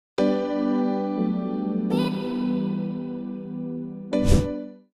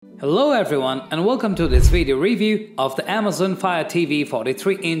Hello everyone and welcome to this video review of the Amazon Fire TV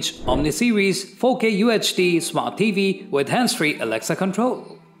 43-inch Omni Series 4K UHD Smart TV with hands-free Alexa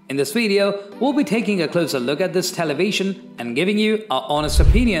control. In this video, we'll be taking a closer look at this television and giving you our honest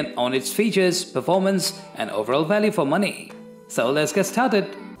opinion on its features, performance and overall value for money. So let's get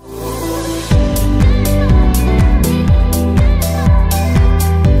started.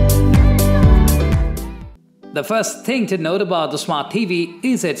 The first thing to note about the Smart TV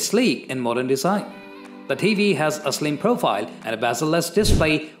is its sleek and modern design. The TV has a slim profile and a bezel-less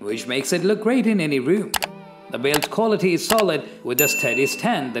display which makes it look great in any room. The build quality is solid with a steady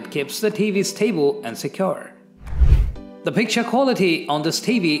stand that keeps the TV stable and secure. The picture quality on this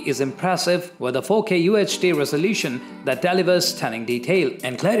TV is impressive with a 4K UHD resolution that delivers stunning detail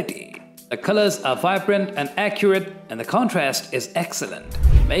and clarity. The colors are vibrant and accurate and the contrast is excellent,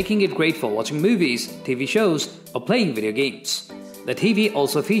 making it great for watching movies, TV shows or playing video games. The TV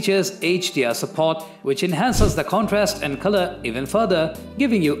also features HDR support which enhances the contrast and color even further,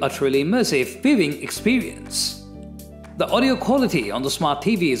 giving you a truly immersive viewing experience. The audio quality on the Smart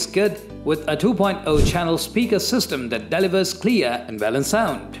TV is good with a 2.0 channel speaker system that delivers clear and balanced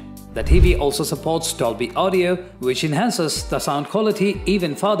sound. The TV also supports Dolby Audio, which enhances the sound quality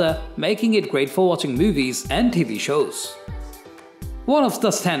even further, making it great for watching movies and TV shows. One of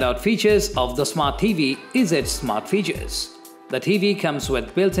the standout features of the Smart TV is its smart features. The TV comes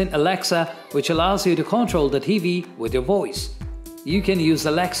with built-in Alexa, which allows you to control the TV with your voice. You can use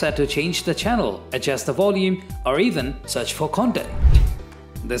Alexa to change the channel, adjust the volume, or even search for content.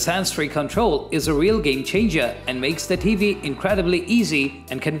 This hands-free control is a real game changer and makes the TV incredibly easy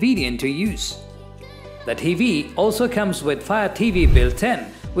and convenient to use. The TV also comes with Fire TV built-in,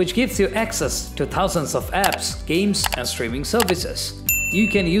 which gives you access to thousands of apps, games and streaming services. You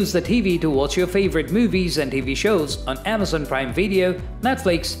can use the TV to watch your favorite movies and TV shows on Amazon Prime Video,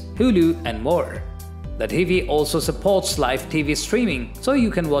 Netflix, Hulu and more. The TV also supports live TV streaming, so you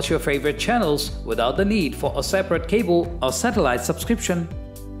can watch your favorite channels without the need for a separate cable or satellite subscription.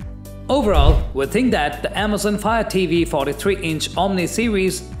 Overall, we think that the Amazon Fire TV 43-inch Omni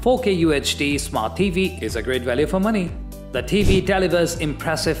Series 4K UHD Smart TV is a great value for money. The TV delivers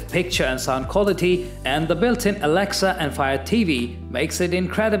impressive picture and sound quality, and the built-in Alexa and Fire TV makes it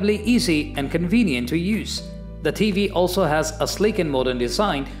incredibly easy and convenient to use. The TV also has a sleek and modern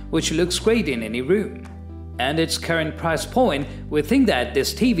design which looks great in any room. And its current price point, we think that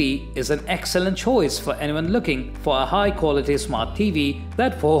this TV is an excellent choice for anyone looking for a high-quality smart TV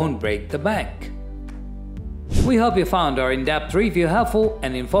that won't break the bank. We hope you found our in-depth review helpful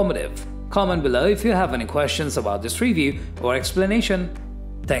and informative. Comment below if you have any questions about this review or explanation.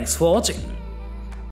 Thanks for watching.